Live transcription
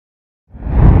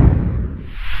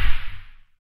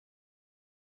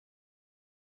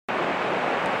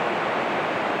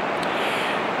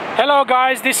Hello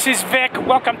guys, this is Vic.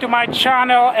 Welcome to my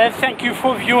channel and thank you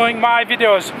for viewing my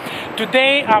videos.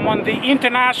 Today I'm on the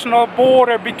international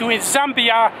border between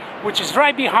Zambia, which is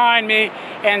right behind me,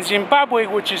 and Zimbabwe,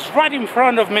 which is right in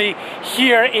front of me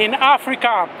here in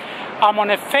Africa. I'm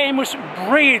on a famous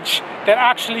bridge that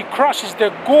actually crosses the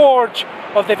gorge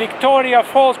of the Victoria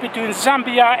Falls between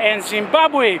Zambia and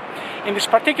Zimbabwe. In this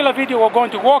particular video we're going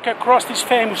to walk across this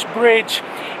famous bridge.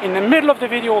 In the middle of the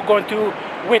video we're going to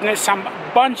witness some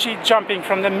bungee jumping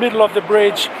from the middle of the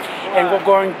bridge, and we're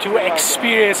going to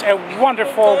experience a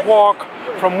wonderful walk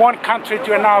from one country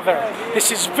to another.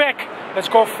 This is Vic. Let's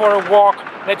go for a walk.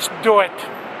 Let's do it.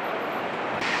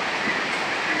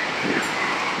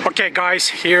 Okay guys,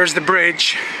 here's the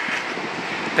bridge.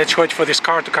 Let's wait for this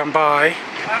car to come by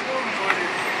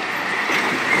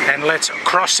and let's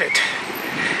cross it.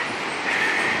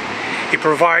 It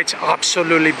provides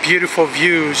absolutely beautiful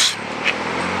views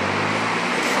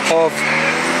of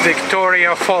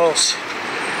Victoria Falls.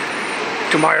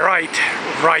 To my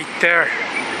right there,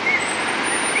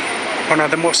 one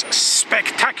of the most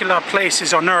spectacular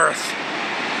places on earth.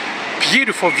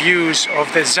 Beautiful views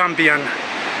of the Zambian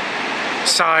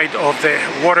side of the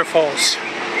waterfalls.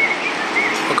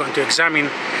 We're going to examine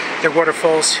the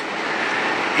waterfalls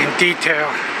in detail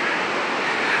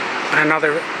on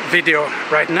another video.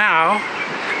 Right now,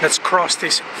 let's cross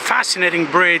this fascinating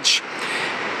bridge,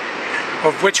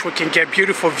 of which we can get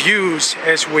beautiful views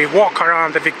as we walk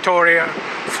around the Victoria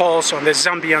Falls on the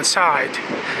Zambian side.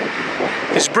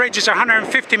 This bridge is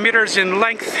 150 meters in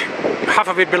length. Half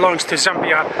of it belongs to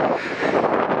Zambia.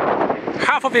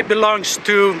 Half of it belongs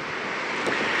to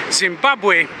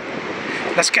Zimbabwe.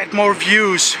 Let's get more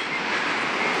views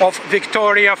of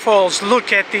Victoria Falls.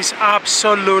 Look at this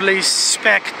absolutely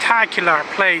spectacular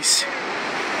place.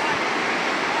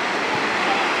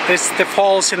 This is the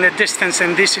falls in the distance,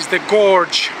 and this is the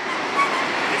gorge.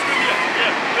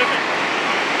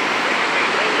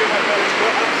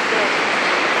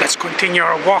 Let's continue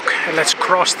our walk and let's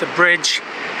cross the bridge.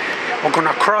 We're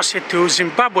gonna cross it to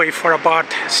Zimbabwe for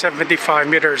about 75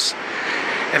 meters.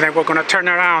 And then we're gonna turn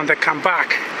around and come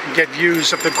back and get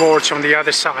views of the gorge on the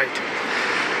other side.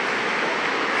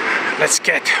 Let's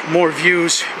get more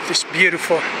views of this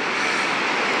beautiful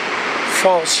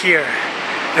falls here.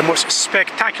 The most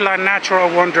spectacular natural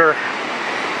wonder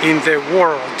in the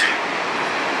world.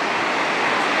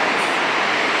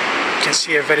 You can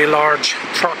see a very large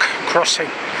truck crossing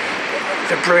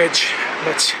the bridge.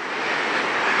 Let's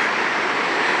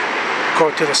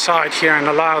go to the side here and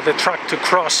allow the truck to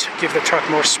cross, give the truck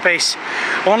more space.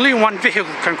 Only one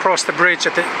vehicle can cross the bridge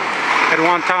at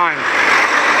one time.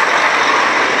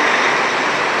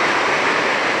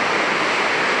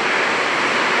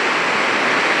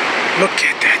 Look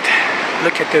at that.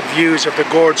 Look at the views of the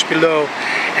gorge below.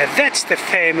 And that's the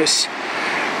famous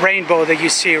rainbow that you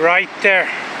see right there.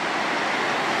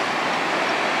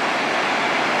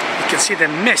 You can see the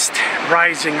mist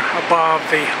rising above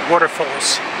the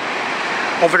waterfalls.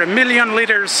 Over 1 million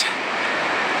liters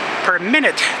per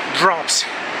minute drops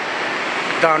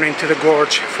down into the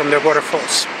gorge from the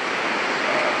waterfalls.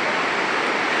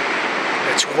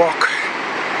 Let's walk.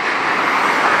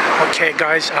 Okay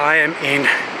guys, I am in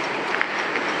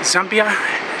Zambia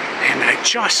and I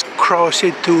just crossed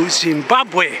it to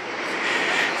Zimbabwe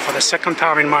for the second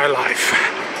time in my life.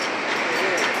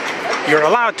 You're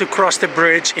allowed to cross the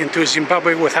bridge into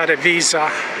Zimbabwe without a visa,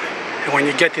 and when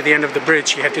you get to the end of the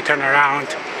bridge you have to turn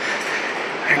around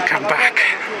and come back.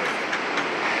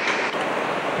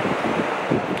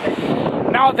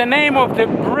 Now the name of the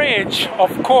bridge,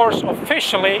 of course,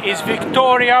 officially is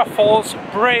Victoria Falls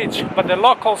Bridge, but the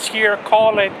locals here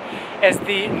call it as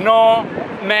the No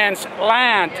Man's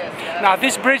Land. Now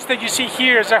this bridge that you see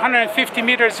here is 150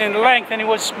 meters in length, and it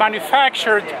was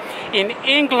manufactured in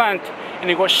England, and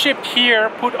it was shipped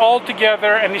here, put all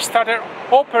together, and it started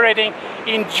operating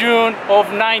in June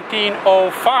of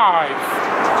 1905.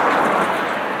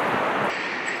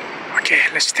 Okay,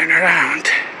 let's turn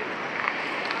around.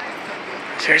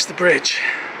 Here's the bridge.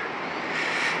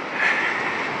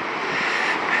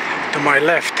 To my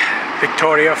left,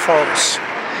 Victoria Falls.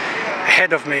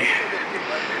 Ahead of me,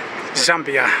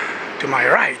 Zambia. To my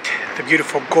right, the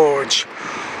beautiful gorge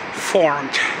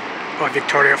formed by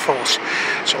Victoria Falls.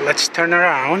 So let's turn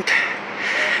around.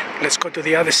 Let's go to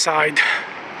the other side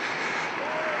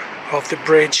of the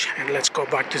bridge and let's go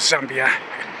back to Zambia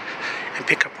and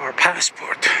pick up our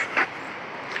passport.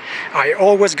 I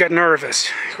always get nervous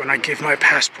when I give my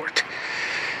passport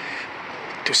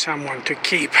to someone to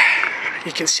keep.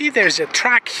 You can see there's a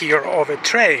track here of a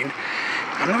train.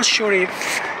 I'm not sure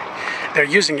if they're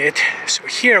using it. So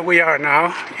here we are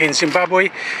now in Zimbabwe.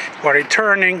 We're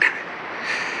returning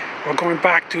We're going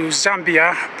back to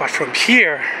Zambia, but from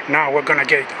here now we're gonna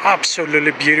get absolutely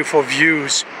beautiful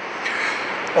views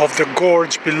of the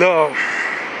gorge below.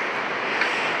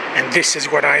 And this is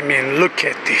what I mean. Look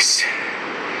at this.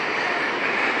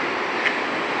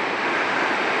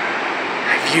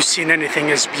 Have you seen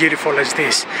anything as beautiful as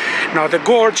this? Now the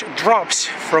gorge drops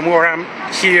from where I'm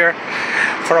here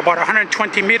for about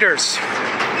 120 meters.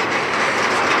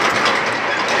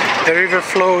 The river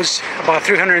flows about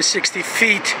 360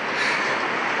 feet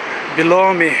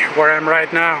below me where I'm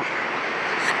right now.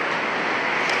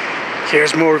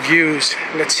 Here's more views.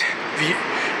 Let's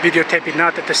videotape it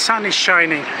now that the sun is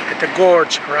shining at the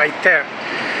gorge right there.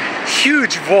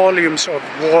 Huge volumes of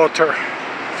water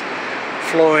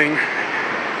flowing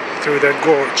through the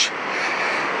gorge.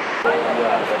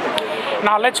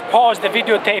 Now let's pause the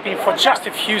videotaping for just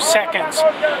a few seconds.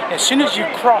 As soon as you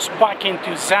cross back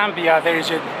into Zambia, there is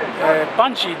a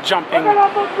bungee jumping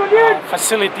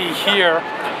facility here.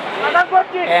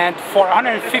 And for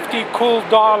 150 cool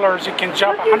dollars, you can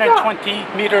jump 120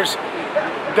 meters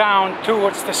down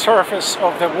towards the surface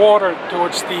of the water,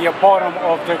 towards the bottom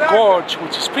of the gorge,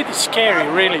 which is pretty scary,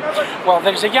 really. Well,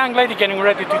 there's a young lady getting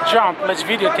ready to jump. Let's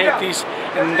videotape this,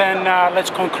 and then let's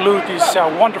conclude this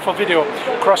wonderful video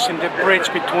crossing the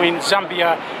bridge between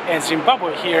Zambia and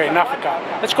Zimbabwe here in Africa.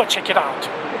 Let's go check it out.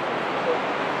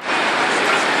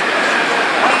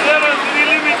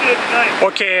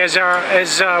 Okay, as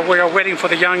we are waiting for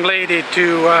the young lady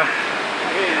to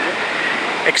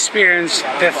experience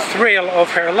the thrill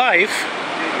of her life,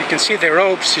 you can see the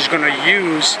ropes she's going to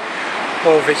use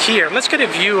over here. Let's get a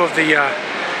view of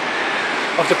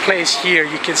the place here.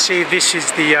 You can see this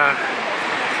is the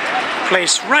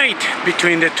place right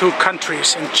between the two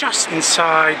countries, and just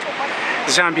inside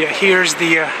Zambia. Here's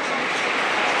the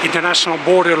international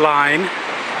border line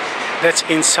that's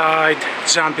inside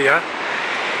Zambia,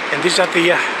 and these are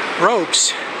the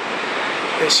ropes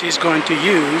that she's going to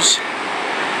use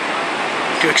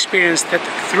to experience that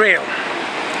thrill.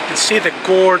 You can see the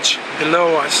gorge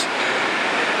below us,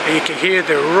 and you can hear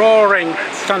the roaring,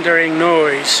 thundering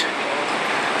noise.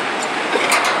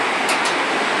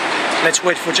 Let's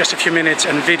wait for just a few minutes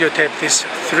and videotape this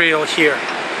thrill here.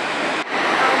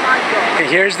 And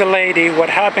here's the lady. What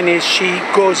happened is she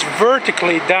goes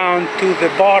vertically down to the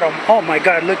bottom. Oh my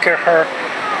God, look at her.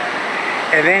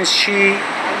 And then she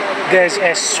does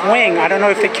a swing. I don't know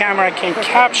if the camera can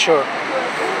capture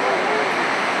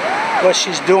what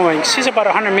she's doing. She's about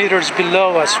 100 meters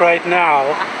below us right now.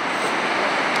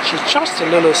 She's just a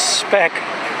little speck.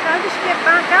 I'll just get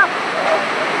back up.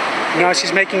 Now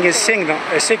she's making a signal.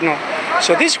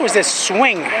 So this was the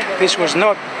swing. This was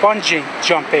not bungee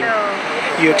jumping.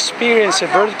 No. You experience a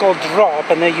vertical drop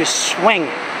and then you swing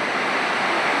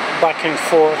back and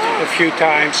forth a few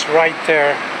times right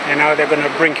there. And now they're going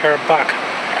to bring her back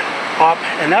up.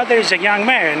 And now there's a young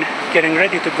man getting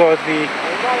ready to go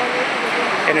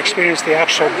and experience the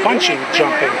actual bungee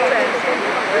jumping.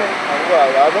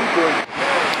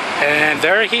 And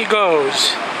there he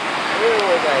goes.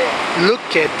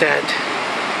 Look at that.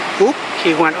 Oop,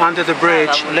 he went under the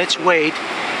bridge. Let's wait.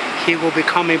 He will be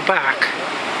coming back.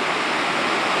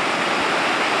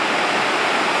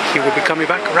 He will be coming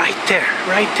back right there,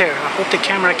 right there. I hope the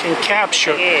camera can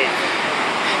capture.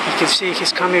 You can see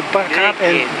he's coming back up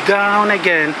and down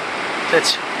again.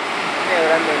 That's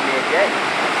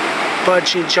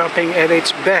bungee jumping at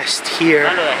its best here.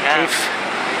 If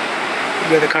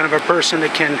you're the kind of a person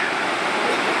that can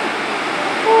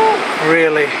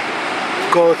really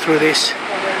go through this.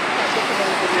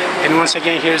 And once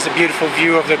again, here's the beautiful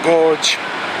view of the gorge.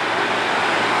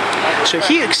 So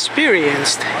he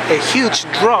experienced a huge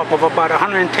drop of about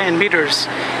 110 meters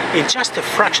in just a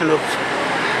fraction of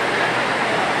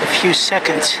a few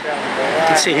seconds. You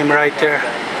can see him right there.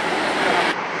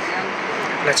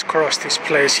 Let's cross this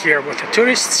place here with the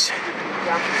tourists.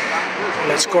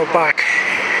 Let's go back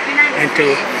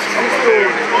into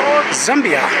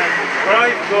Zambia.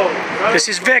 This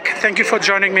is Vic. Thank you for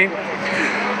joining me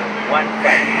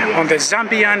on the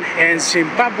Zambian and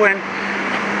Zimbabwean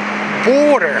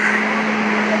border.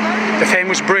 The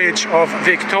famous bridge of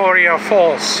Victoria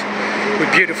Falls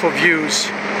with beautiful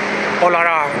views all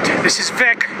around. This is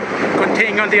Vic,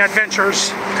 continuing on the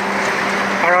adventures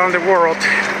around the world.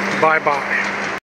 Bye-bye.